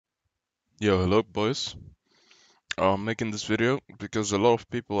Yo, hello boys. I'm making this video because a lot of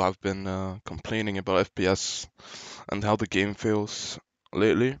people have been complaining about FPS and how the game feels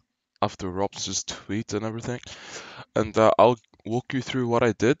lately after Ropz's tweet and everything. And I'll walk you through what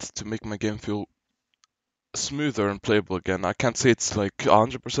I did to make my game feel smoother and playable again. I can't say it's like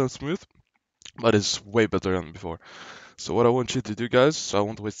 100% smooth, but it's way better than before. So what I want you to do, guys, I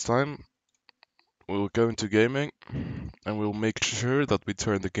won't waste time. We'll go into gaming and we'll make sure that we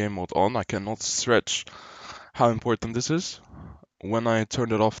turn the game mode on. I cannot stretch how important this is. When I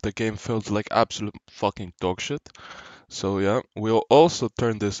turned it off, the game felt like absolute fucking dog shit. So yeah, we'll also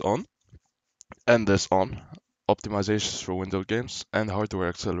turn this on and this on. Optimizations for Windows games and hardware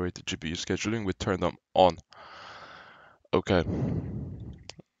accelerated GPU scheduling, we turn them on. Okay.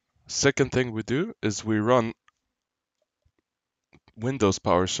 Second thing we do is we run Windows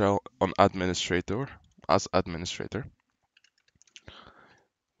PowerShell on administrator as administrator.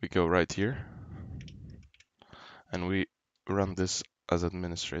 We go right here and we run this as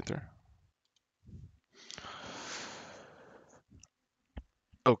administrator.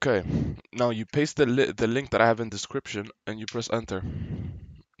 Okay, now you paste the link that I have in description and you press enter.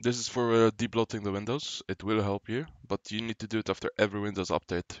 This is for de-bloating the windows. It will help you, but you need to do it after every Windows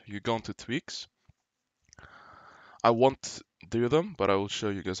update. You go into tweaks. I won't do them, but I will show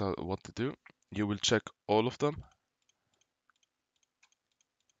you guys what to do. You will check all of them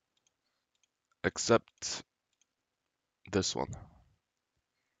except this one.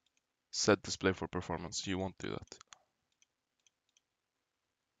 Set display for performance. You won't do that.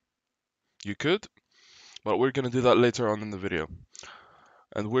 You could, but we're gonna do that later on in the video.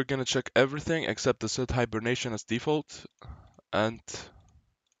 And we're gonna check everything except the set hibernation as default and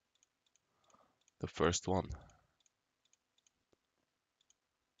the first one.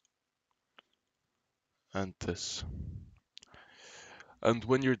 And this. And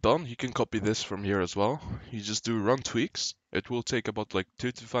when you're done, you can copy this from here as well. You just do run tweaks. It will take about like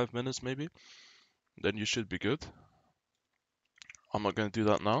 2 to 5 minutes maybe. Then you should be good. I'm not going to do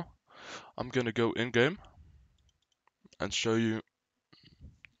that now. I'm going to go in game and show you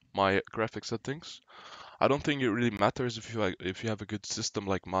my graphic settings. I don't think it really matters if you have a good system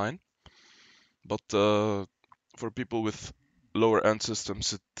like mine, but for people with lower end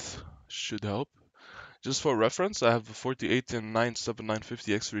systems it should help. Just for reference, I have a 4080 and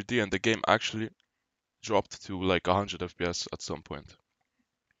 97950 X3D and the game actually dropped to like 100 FPS at some point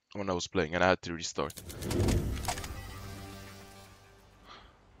when I was playing and I had to restart.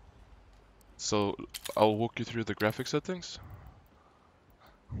 So I'll walk you through the graphic settings.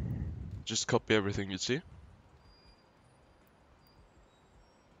 Just copy everything you see.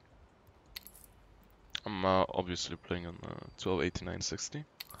 I'm obviously playing on 1280-960.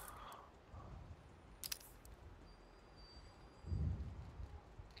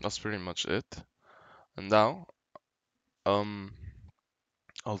 That's pretty much it. And now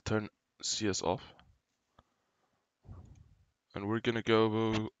I'll turn CS off. And we're gonna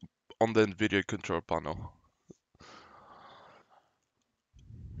go on the NVIDIA control panel.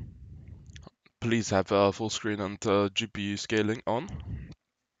 Please have full screen and GPU scaling on.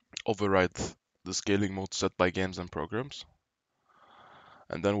 Override the scaling mode set by games and programs.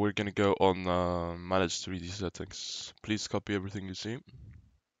 And then we're gonna go on manage 3D settings. Please copy everything you see.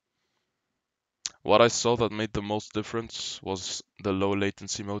 What I saw that made the most difference was the low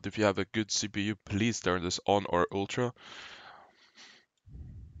latency mode. If you have a good CPU, please turn this on or ultra.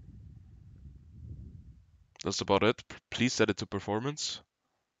 That's about it. Please set it to performance.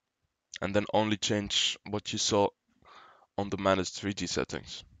 And then only change what you saw on the managed 3D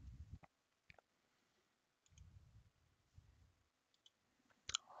settings.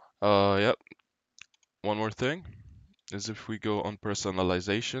 Yep. One more thing is if we go on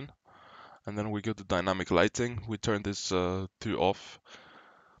personalization and then we go to dynamic lighting, we turn this to off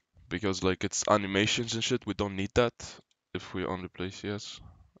because like it's animations and shit. We don't need that if we only play CS.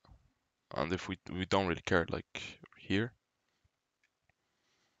 And if we don't really care, like here,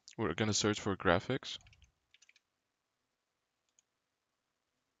 we're gonna search for graphics.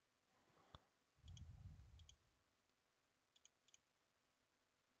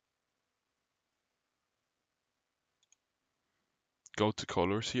 Go to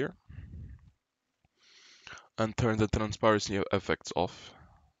colors here and turn the transparency effects off,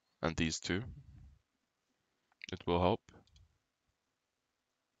 and these two. It will help.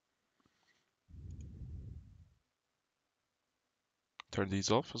 Turn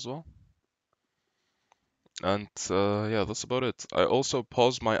these off as well. And yeah, that's about it. I also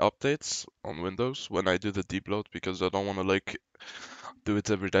pause my updates on Windows when I do the de-bloat because I don't want to like do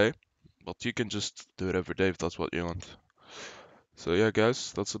it every day. But you can just do it every day if that's what you want. So yeah,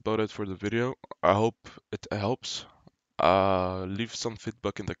 guys, that's about it for the video. I hope it helps. Leave some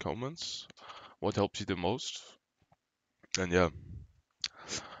feedback in the comments. What helps you the most? And yeah,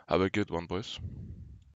 have a good one, boys.